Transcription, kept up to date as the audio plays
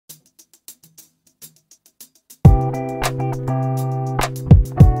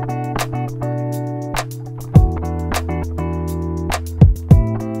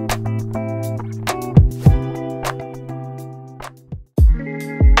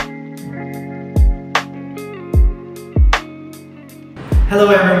Hello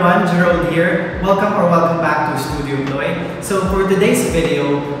everyone, Jerome here. Welcome back to Studio PLOY. So for today's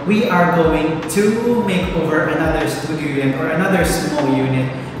video, we are going to make over another studio unit or another small unit.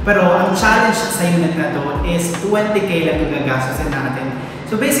 Pero ang challenge sa unit na to is 20k lang yung gagastusin natin.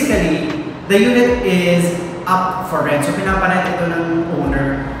 So basically, the unit is up for rent. So pinaparent ito ng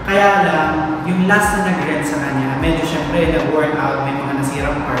owner. Kaya lang, yung last na nag-rent sa kanya, medyo syempre nag-worn out, may mga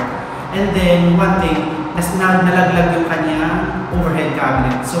nasirang part. And then one thing, nalaglag yung kanyang overhead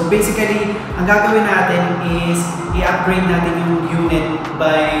cabinet. So basically, ang gagawin natin is i-upgrade natin yung unit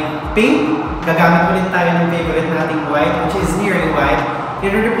by paint. Gagamit ulit tayo ng favorite nating white, which is nearly white.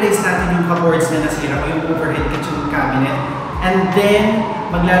 I-replace natin yung cupboards na nasira o yung overhead kitchen cabinet. And then,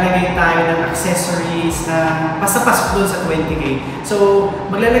 maglalagay tayo ng accessories na pasapasok doon sa 20k. So,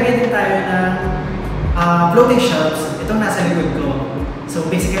 maglalagay din tayo ng floating shelves. Itong nasa likod ko. So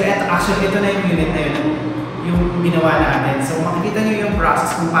basically, ito na yung unit na yun, yung ginawa natin. So makikita nyo yung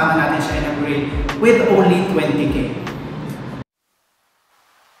process kung paano natin siya in-upgrade with only 20k.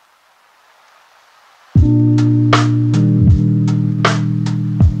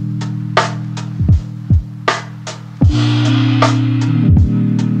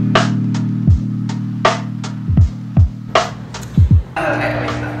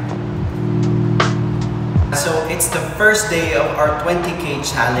 So it's the first day of our 20k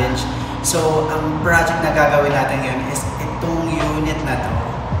challenge. So ang project na gagawin natin ngayon is itong unit na to.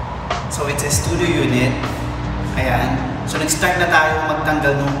 So it's a studio unit. Ayan. So nag-start na tayo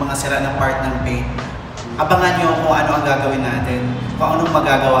magtanggal ng mga sira na part ng paint. Abangan nyo kung ano ang gagawin natin, kung anong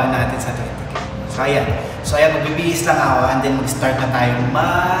magagawa natin sa 20k. So ayan, magbibihis lang ako and then mag-start na tayo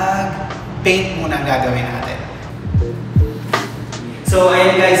mag-paint muna ang gagawin natin. So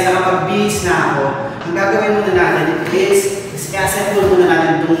ayan guys, nakapagbihis na ako. Ang gagawin muna natin is i-assemble muna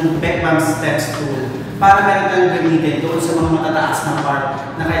natin itong backbump steps tool para meron tayong gamitin doon sa mga matataas na part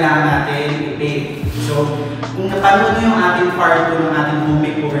na kailangan natin i-paint. So, kung napanood nyo yung ating part 2 ng ating home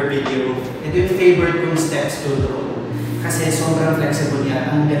makeover video, ito yung favorite kong steps tool doon. Kasi sobrang flexible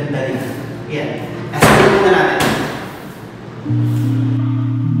yan. Ang ganda din. Yan. Assemble muna natin.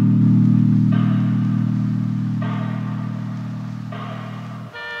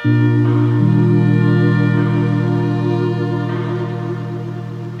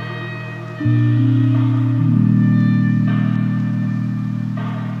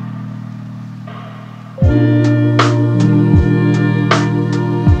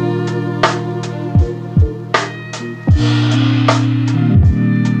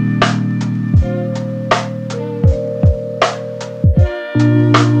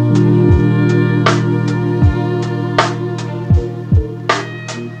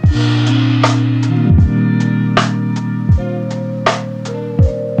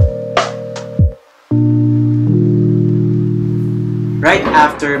 Right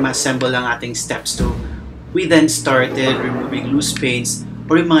after ma-assemble ang ating steps 2, we then started removing loose paints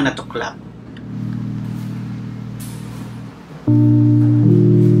or yung mga natuklap.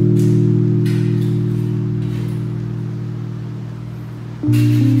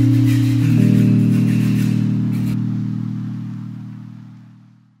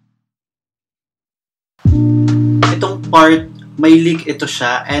 Itong part, may leak ito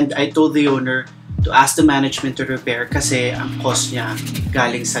siya and I told the owner to ask the management to repair kasi ang cost niya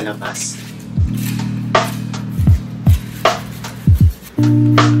galing sa labas.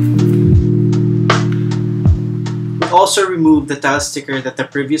 We also removed the tile sticker that the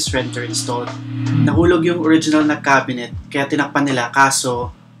previous renter installed. Nahulog yung original na cabinet kaya tinakpan nila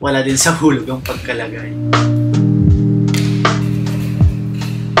kaso wala din sa hulog ang pagkalagay.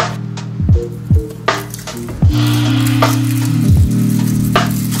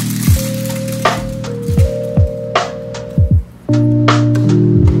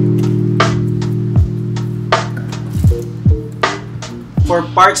 For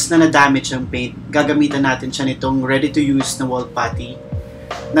parts na na-damage ang paint, gagamitan natin siya nitong ready-to-use na wall putty.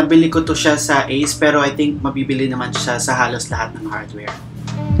 Nabili ko to siya sa Ace pero I think mabibili naman siya sa halos lahat ng hardware.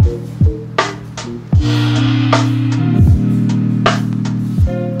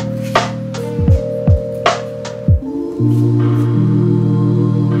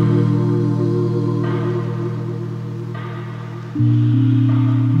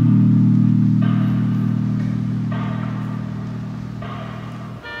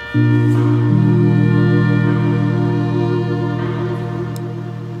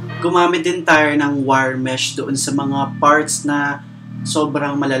 Gumamit din tayo ng wire mesh doon sa mga parts na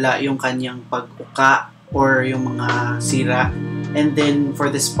sobrang malala yung kanyang pag-uka or yung mga sira. And then for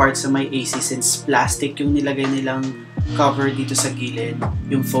this part sa may AC, since plastic yung nilagay nilang cover dito sa gilid,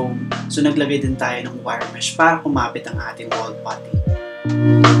 yung foam, so naglagay din tayo ng wire mesh para kumapit ang ating wall putty.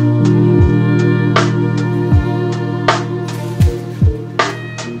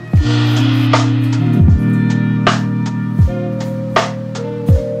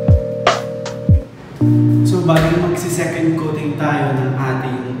 magsi-second coating tayo ng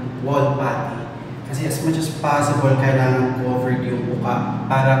ating wall putty. Kasi as much as possible, kailangan covered yung buka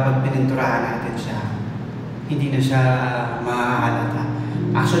para pag pininturahan natin siya, hindi na siya mahalata.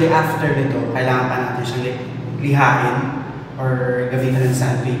 Actually, after nito, kailangan pa natin siyang lihain or gamitan ng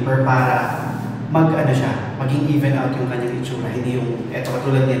sandpaper para maging even out yung kanyang itsura. Hindi yung, eto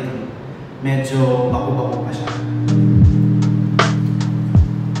katulad nito, medyo baku-baku pa siya.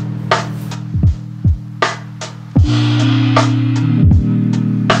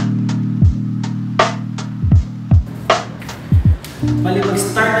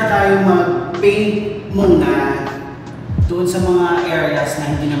 Mag-start na tayo mag-paint muna doon sa mga areas na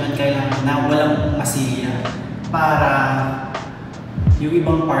hindi naman kailangan na walang masilya para yung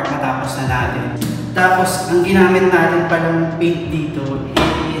ibang part matapos na natin. Tapos, ang ginamit natin palang paint dito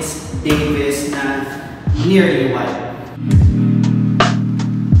is Davies na nearly white.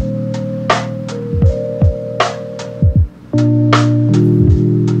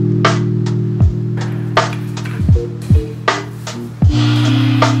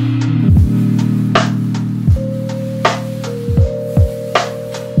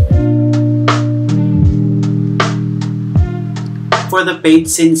 For the paint,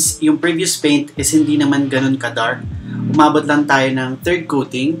 since yung previous paint is hindi naman ganun ka-dark, umabot lang tayo ng third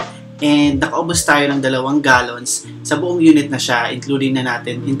coating and nakaubos tayo ng 2 gallons sa buong unit na siya,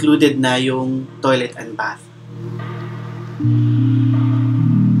 included na yung toilet and bath.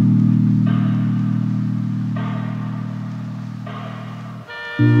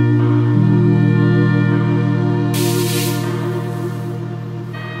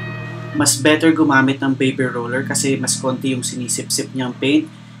 Mas better gumamit ng paper roller kasi mas konti yung sinisip-sip niyang paint.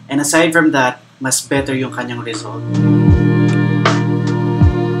 And aside from that, mas better yung kanyang result.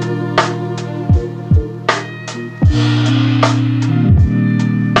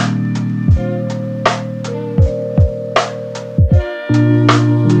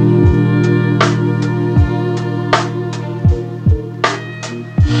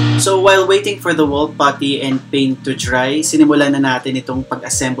 So while waiting for the wall putty and paint to dry, sinimulan na natin itong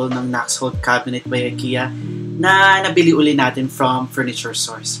pag-assemble ng Knoxhult cabinet by Ikea na nabili uli natin from Furniture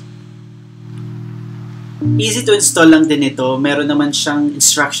Source. Easy to install lang din ito. Meron naman siyang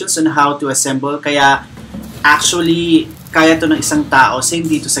instructions on how to assemble, kaya actually kaya to ng isang tao, same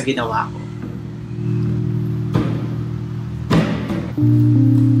dito sa ginawa ko.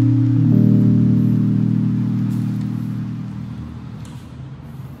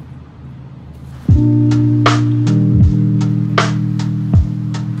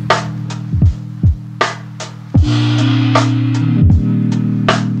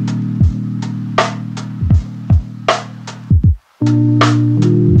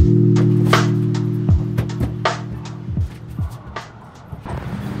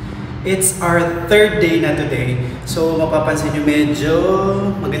 It's our third day na today. So mapapansin nyo medyo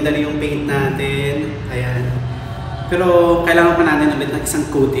maganda na yung paint natin. Ayan. Pero kailangan pa natin ulit ng isang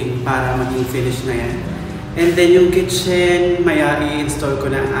coating para maging finish na yan. And then yung kitchen, maya i-install ko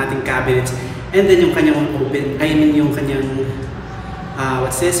na ang ating cabinets. And then yung kanyang yung kanyang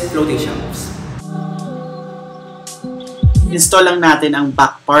floating shelves. Install lang natin ang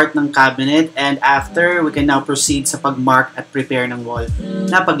back part ng cabinet and after, we can now proceed sa pag-mark at prepare ng wall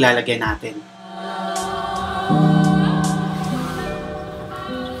na paglalagyan natin.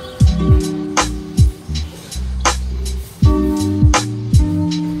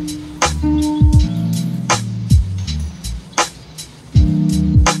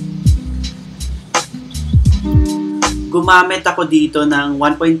 Gumamit ako dito ng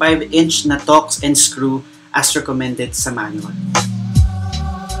 1.5 inch na Torx and screw as recommended sa manual.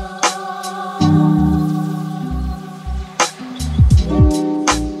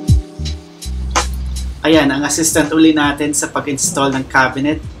 Ayan, ang assistant uli natin sa pag-install ng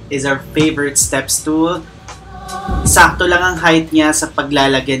cabinet is our favorite steps tool. Sakto lang ang height niya sa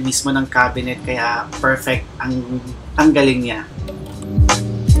paglalagyan mismo ng cabinet, kaya perfect ang galing niya.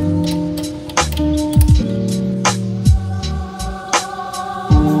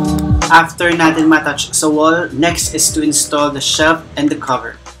 After natin matouch sa wall, next is to install the shelf and the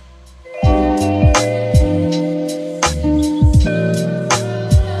cover.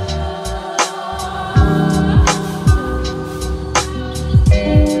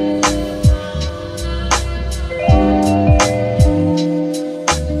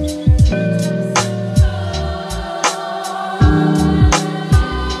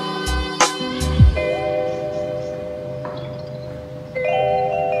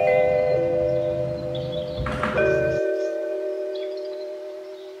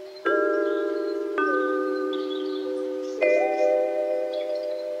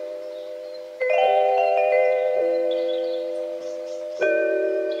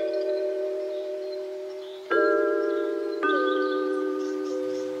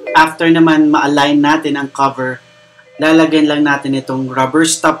 after naman ma-align natin ang cover, lalagyan lang natin itong rubber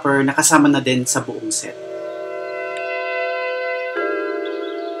stopper na kasama na din sa buong set.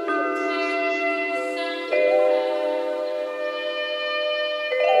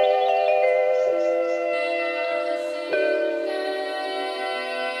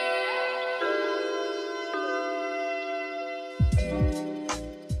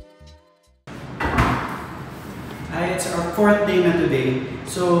 It's our 4th day na today.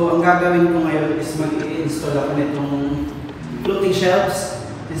 So, ang gagawin ko ngayon is mag-i-install ako nitong floating shelves.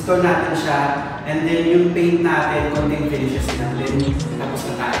 Install natin siya. And then yung paint natin, konting finishes na. Then, tapos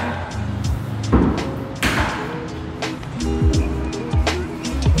na tayo.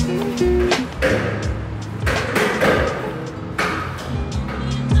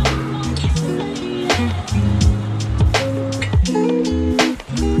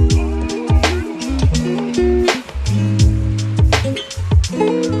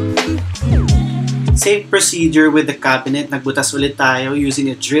 Same procedure with the cabinet. Nagbutas ulit tayo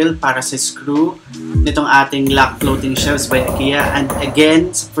using a drill para sa screw nitong ating lock floating shelves by Ikea. And again,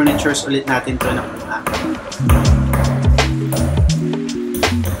 sa furnitures ulit natin ito nakuha.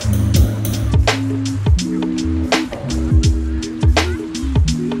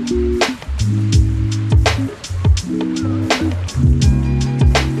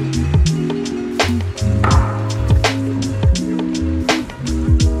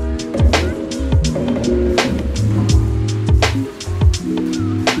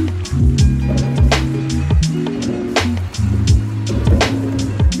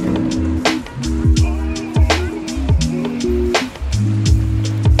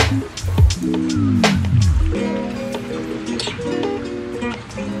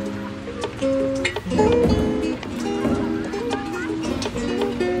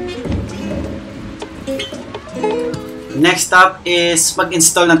 Next up is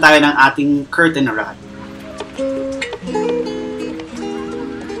mag-install na tayo ng ating curtain rod.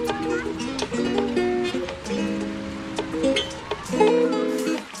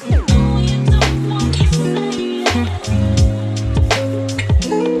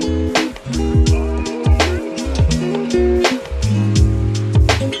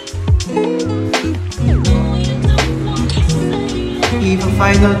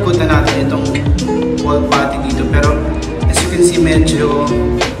 I-final coat na natin itong wall putty dito, pero as you can see, medyo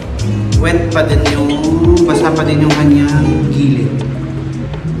wet pa din yung, basa pa din yung kanyang gilid.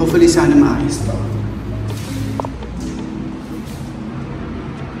 Hopefully sana maayos to.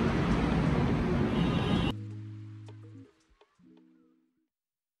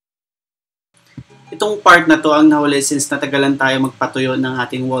 Itong part na to ang nahuli since natagalan tayo magpatuyo ng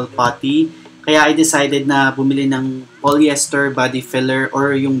ating wall putty. Kaya I decided na bumili ng polyester body filler,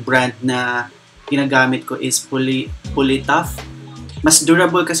 or yung brand na ginagamit ko is Fully-Tough. Mas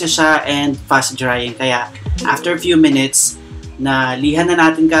durable kasi siya and fast drying. Kaya after a few minutes, nalihan na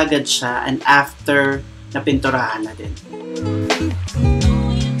natin kaagad siya, and after, napinturahan na din.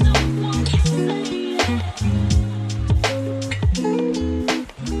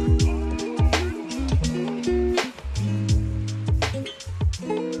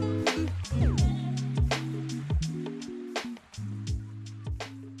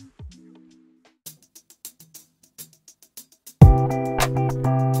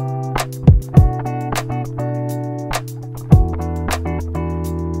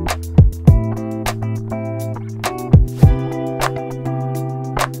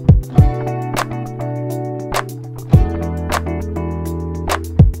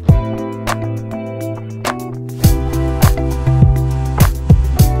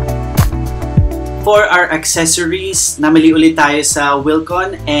 For our accessories, namili ulit tayo sa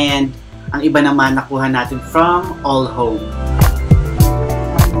Wilcon, and ang iba naman nakuha natin from All Home.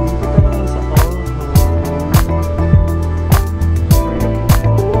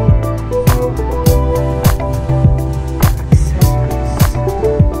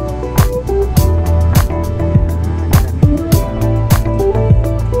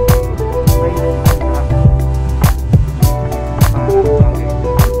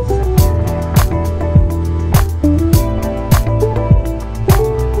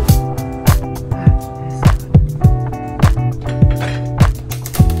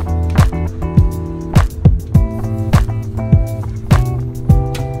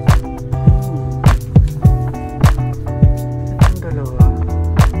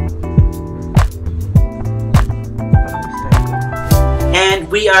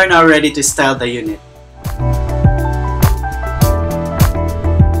 We are now ready to style the unit.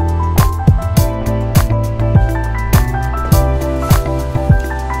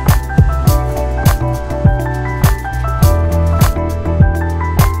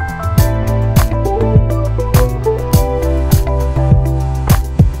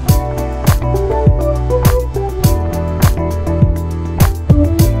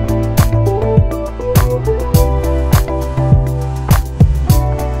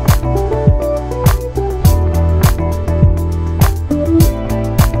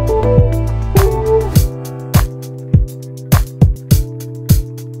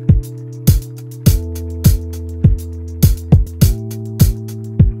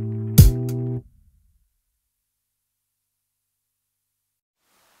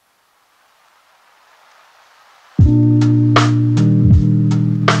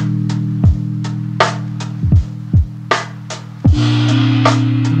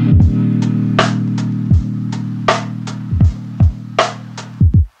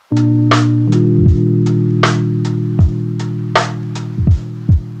 This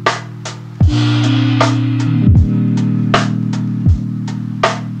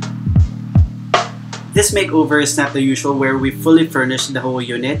makeover is not the usual where we fully furnish the whole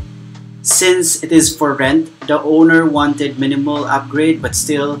unit. Since it is for rent, the owner wanted minimal upgrade but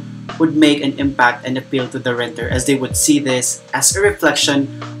still would make an impact and appeal to the renter, as they would see this as a reflection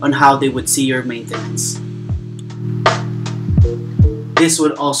on how they would see your maintenance. This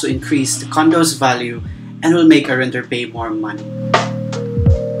would also increase the condo's value and will make a renter pay more money.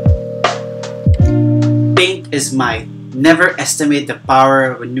 Paint is might. Never estimate the power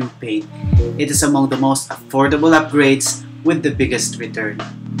of a new paint. It is among the most affordable upgrades with the biggest return.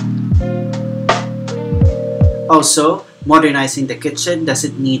 Also, modernizing the kitchen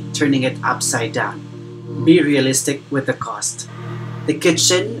doesn't need turning it upside down. Be realistic with the cost. The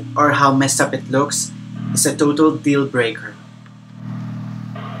kitchen, or how messed up it looks, is a total deal breaker.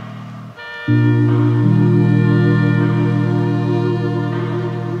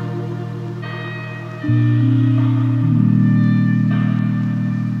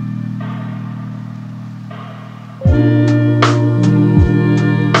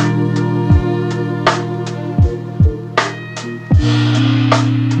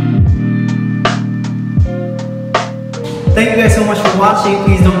 Thank you guys so much for watching.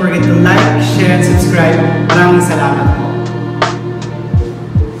 Please don't forget to like, share, and subscribe. Maraming salamat.